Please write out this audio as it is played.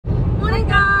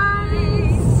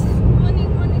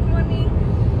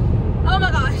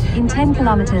10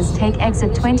 kilometers, take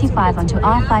exit 25 onto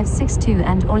R562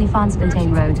 and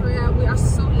Olifantsfontein Road. We are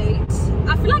so late.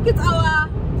 I feel like it's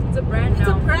a brand now. It's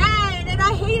a brand and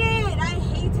I hate it. I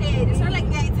hate it. It's not like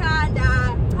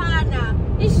Gaitanda, Pana.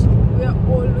 Ish. We are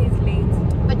always late.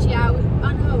 But yeah, we're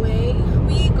on our way.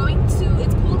 We're going to,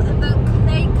 it's called the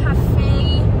Clay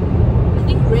Cafe, I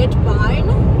think Red Barn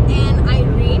in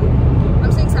Irene.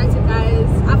 I'm so excited, guys.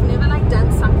 I've never like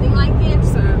done something like it,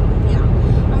 so yeah.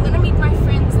 I'm gonna meet my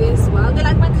friends there as well. They're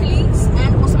like my colleagues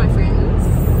and also my friends.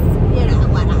 You know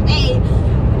what I mean?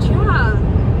 But yeah.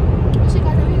 So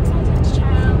guys, are you excited?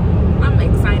 I'm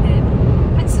excited.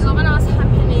 Let's see what else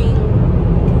happening.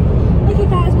 Okay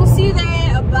guys, we'll see you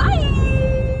there. Bye.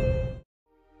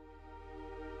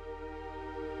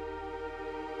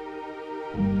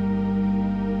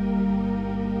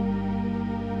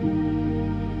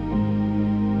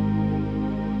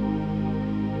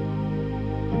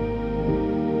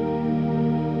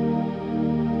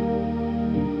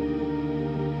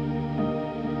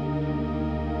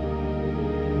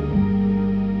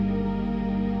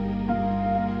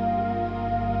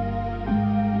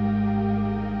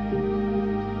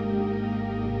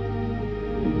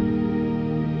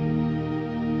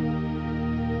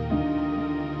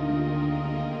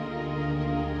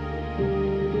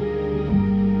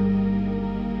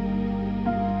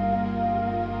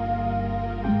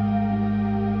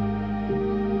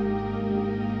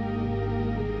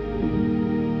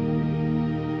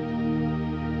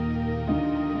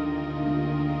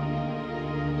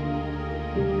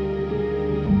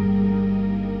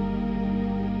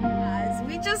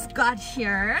 Got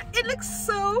here. It looks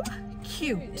so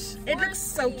cute. It looks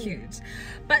so cute.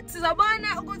 But I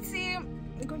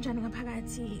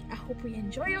hope we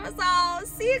enjoy yourselves.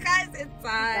 See you guys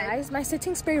inside. Guys, my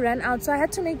setting spray ran out, so I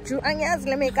had to make Drew Anya's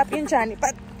makeup in Johnny,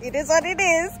 but it is what it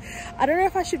is. I don't know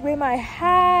if I should wear my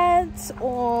hat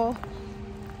or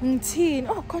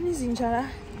oh, Connie's in Jara.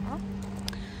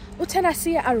 I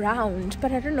see it around,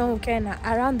 but I don't know,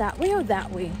 around that way or that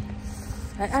way.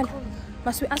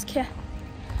 Must we ask here?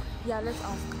 Yeah, let's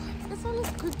ask. This one is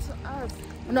good to us.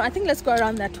 No, I think let's go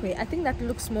around that way. I think that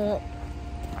looks more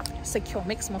secure,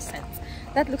 makes more sense.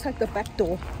 That looks like the back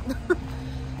door.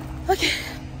 Okay,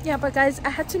 yeah, but guys,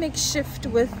 I had to make shift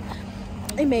with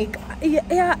a make.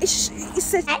 Yeah, it's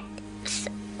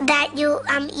that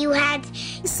you had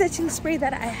setting spray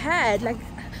that I had, like,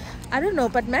 I don't know,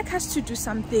 but Mac has to do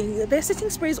something. Their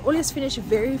setting sprays always finish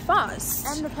very fast,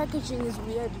 and the packaging is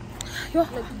weird. Yo.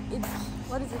 Like it,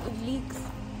 what is it? It leaks.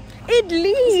 It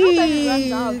leaks. It's not that it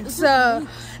runs out. It just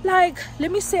leaks. Like,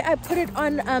 let me say I put it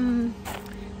on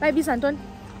Baby Santon.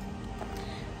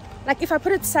 Like if I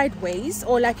put it sideways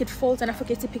or like it falls and I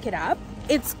forget to pick it up,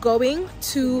 it's going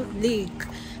to leak.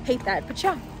 Hate that, but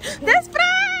yeah. Okay. That's fine.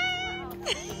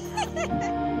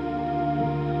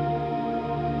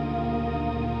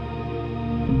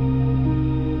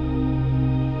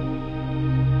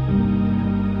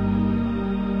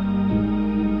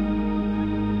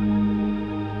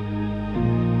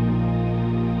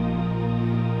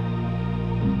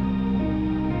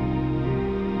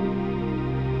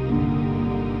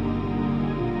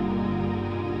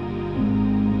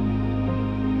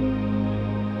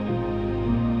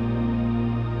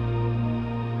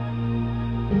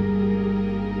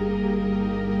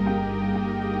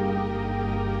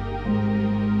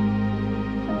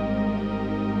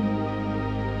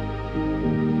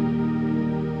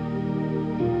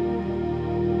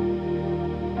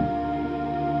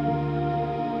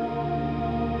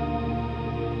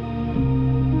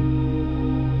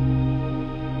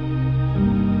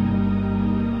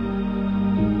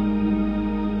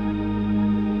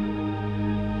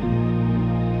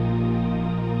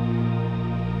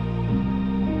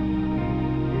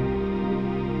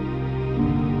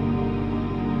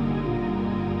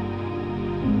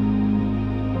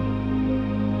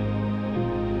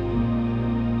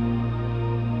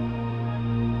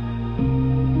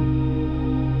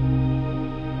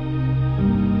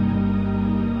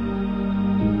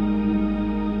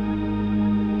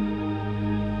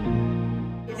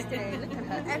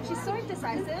 And she's so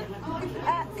indecisive.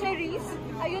 Clarice,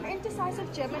 are you an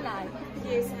indecisive Gemini?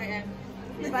 Yes, I am.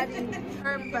 Buddy,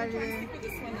 her buddy.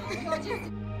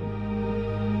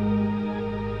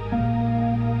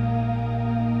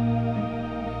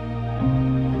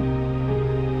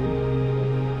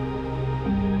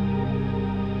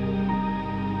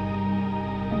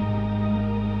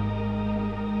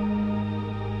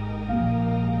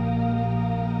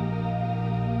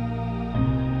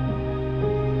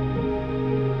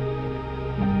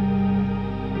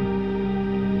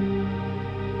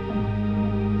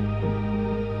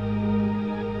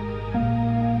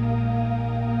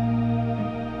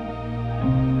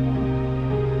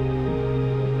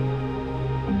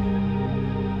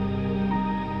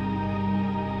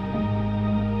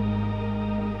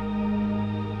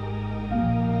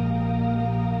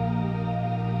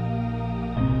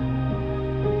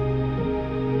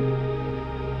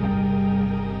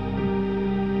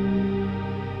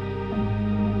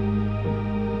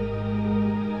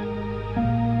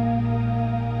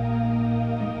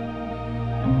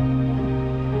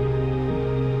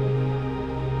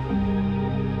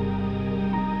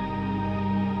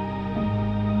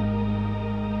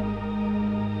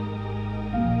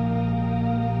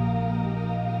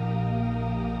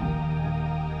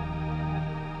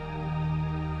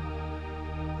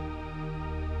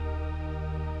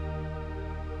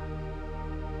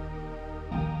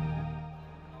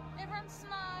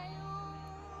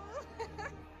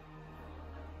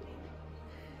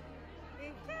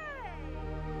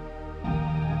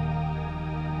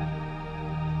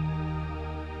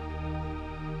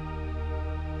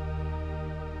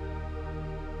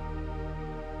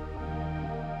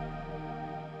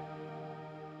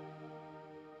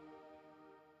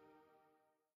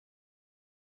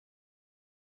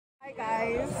 Hi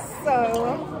guys, so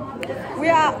we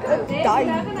are done.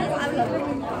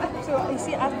 So you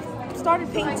see, I've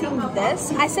started painting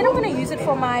this. I said I'm gonna use it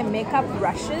for my makeup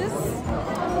brushes.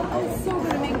 I'm so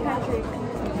gonna make Patrick.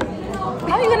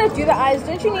 How are you gonna do the eyes?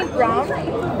 Don't you need brown?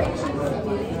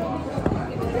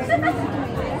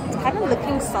 It's kind of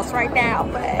looking sus right now,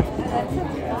 but I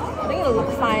think it'll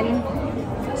look fine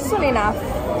soon enough.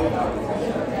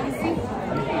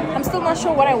 I'm still not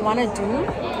sure what I want to do.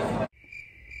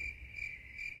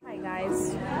 Hi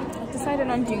guys, I've decided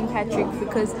on doing Patrick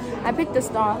because I picked the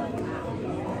star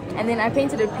and then I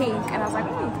painted it pink and I was like,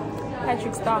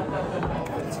 Patrick star.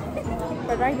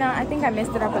 But right now I think I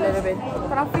messed it up a little bit,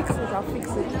 but I'll fix it.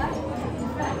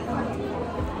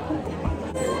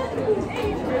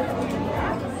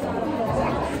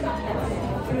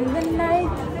 In the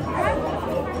night.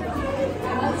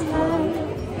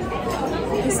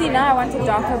 You see, now I want a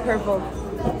darker purple.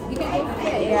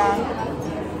 Yeah.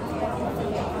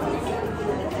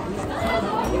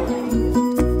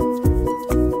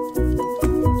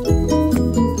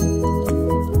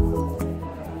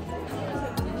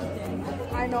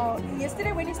 I know.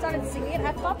 Yesterday when he started singing,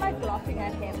 I felt like laughing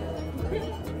at him.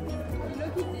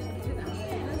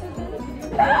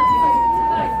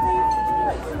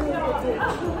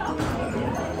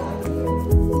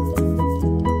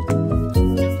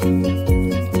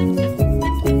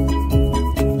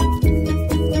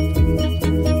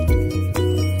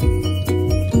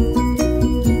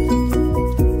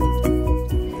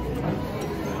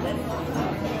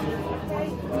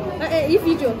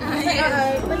 Video.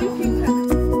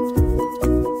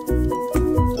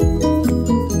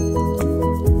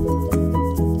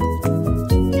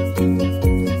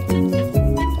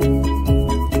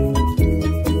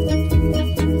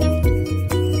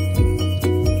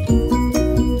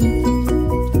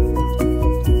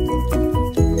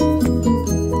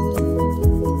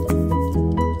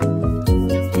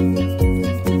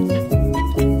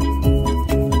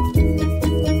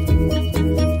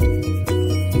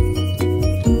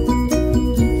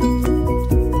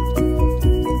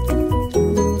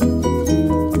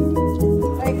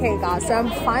 So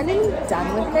I'm finally done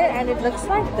with it and it looks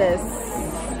like this.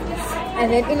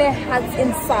 And then it has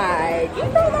inside. You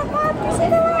know that part? You see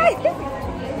the right?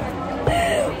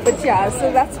 But yeah,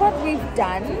 so that's what we've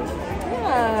done.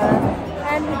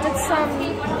 Yeah. And we did some.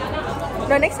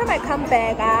 No, next time I come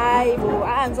back,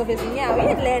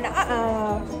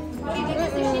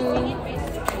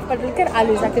 but look at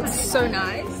Alu's, like it's so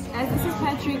nice. As this is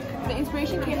Patrick, the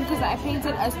inspiration came because I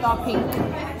painted a star pink.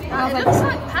 And I was like, looks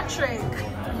like Patrick.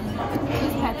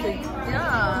 It's Patrick.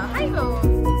 Yeah. Hi go.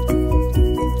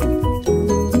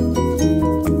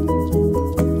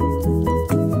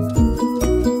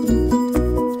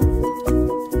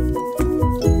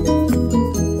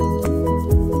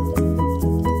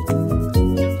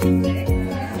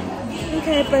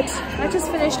 Okay, but I just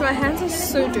finished. My hands are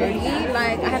so dirty.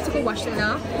 Like I have to go wash them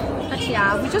now. But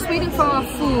yeah, we're just waiting for our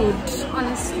food.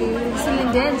 Honestly,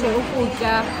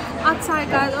 outside,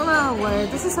 guys. Oh my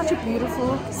word, this is such a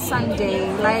beautiful Sunday.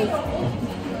 Like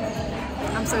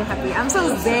I'm so happy. I'm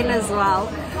so zen as well.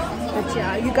 But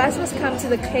yeah, you guys must come to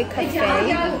the Cake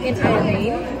Cafe in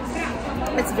Irene.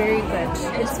 It's very good.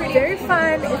 It's very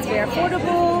fun. It's very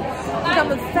affordable. Come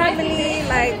with family.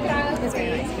 Like it's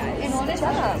very nice, guys. Good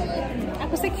job. I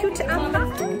was so cute. I'm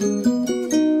not.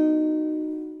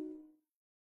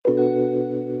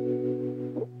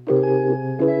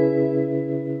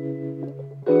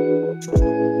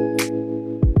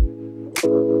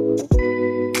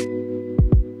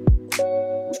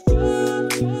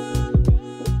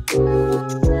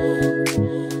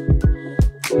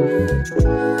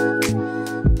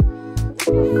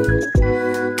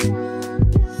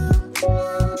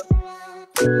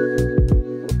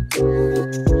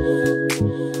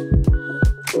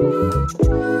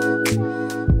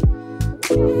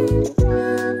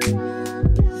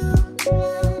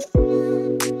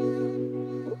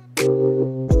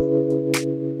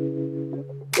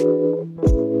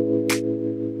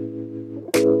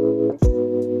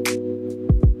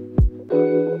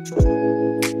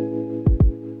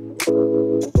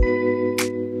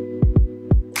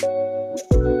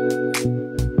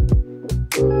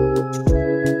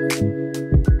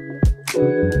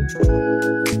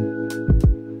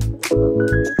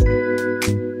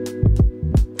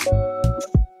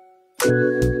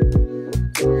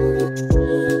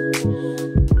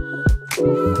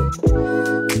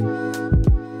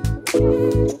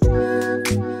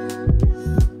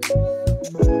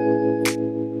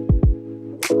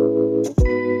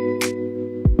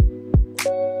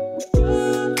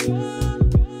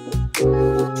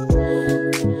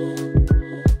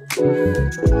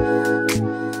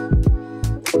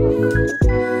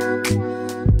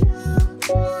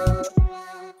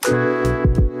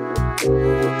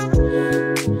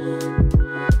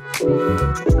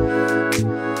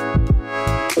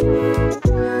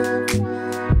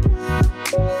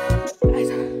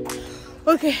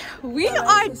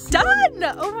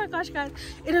 gosh, guys,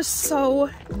 it is so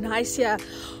nice here.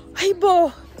 Hey,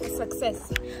 bo,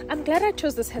 Success. I'm glad I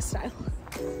chose this hairstyle.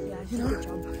 Yeah, you know. Good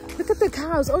job. Look at the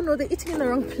cows. Oh no, they're eating in the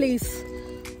wrong place.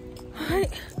 Hi.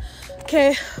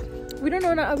 Okay, we don't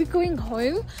know now. Are we going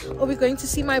home or are we going to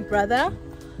see my brother?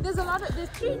 There's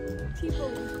 3 people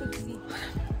we could see.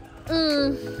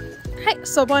 Hi,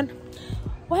 Sobon.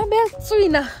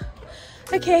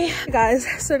 Okay, guys,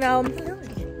 so now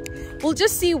we'll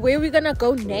just see where we're gonna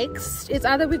go next. It's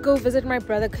either we go visit my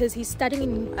brother because he's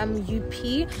studying in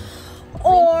UP,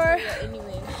 or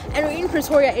and we're in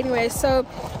Pretoria anyway, so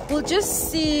we'll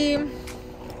just see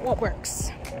what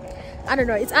works. I don't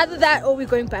know, it's either that or we're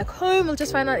going back home. We'll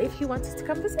just find out if he wants us to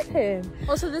come visit him.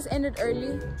 Also, this ended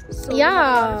early, so yeah, we have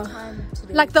a lot of time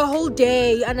today. like the whole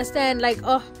day, you understand? Like,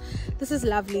 oh, this is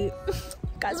lovely.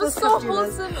 Guys, it was so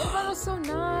wholesome. It was so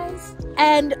nice.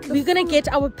 And we're gonna get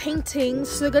our paintings.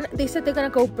 So they said they're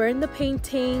gonna go burn the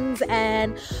paintings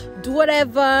and do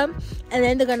whatever, and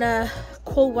then they're gonna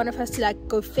call one of us to like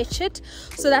go fetch it.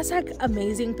 So that's like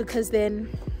amazing, because then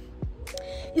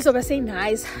it's obviously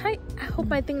nice. I hope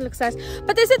my thing looks nice,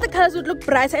 but they said the colors would look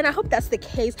brighter, and I hope that's the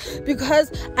case,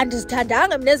 because understanding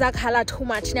color too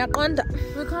much.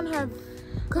 We can't have,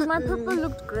 because my purple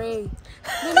looked grey.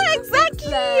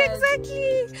 exactly.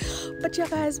 But yeah,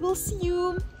 guys, we'll see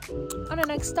you on the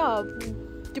next stop,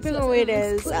 depending on where it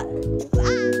is.